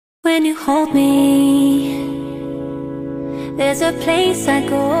When you hold me, there's a place I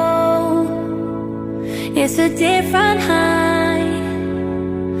go. It's a different high.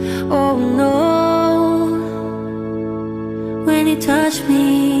 Oh no. When you touch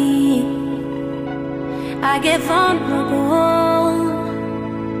me, I get vulnerable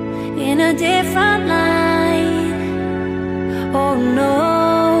in a different light. Oh no.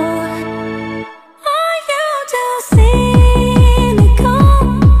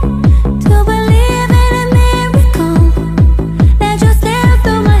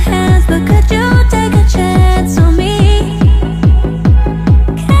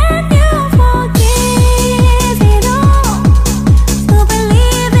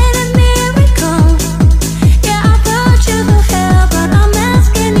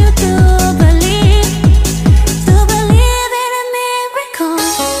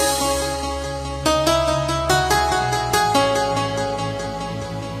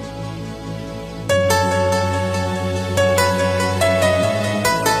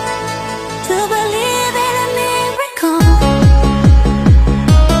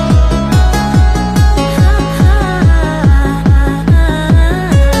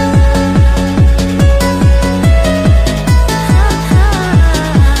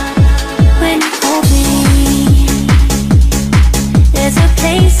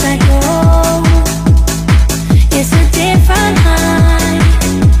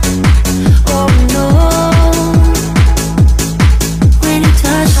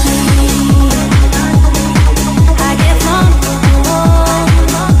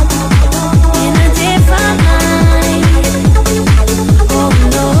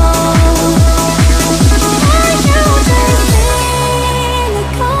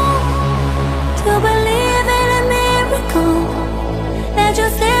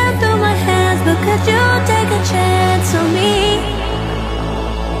 Could you take a chance on me?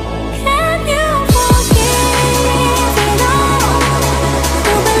 Can you forgive it all?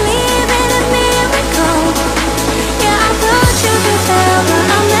 To believe in a miracle. Yeah, I put you through hell, but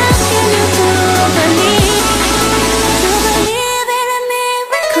I'm asking you to believe in a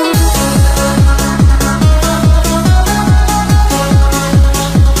miracle.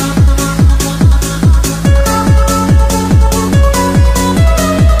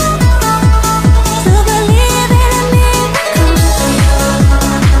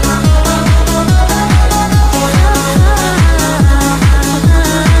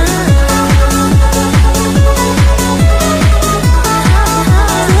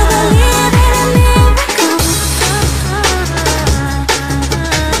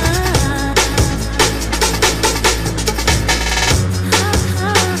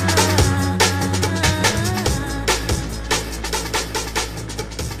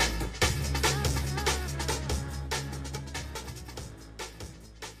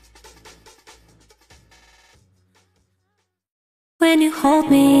 When you hold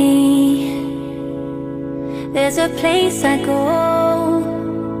me, there's a place I go.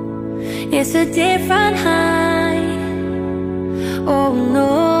 It's a different high. Oh no.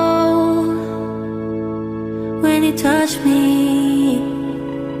 When you touch me,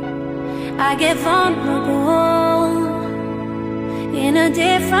 I get vulnerable in a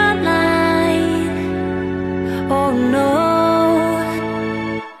different light.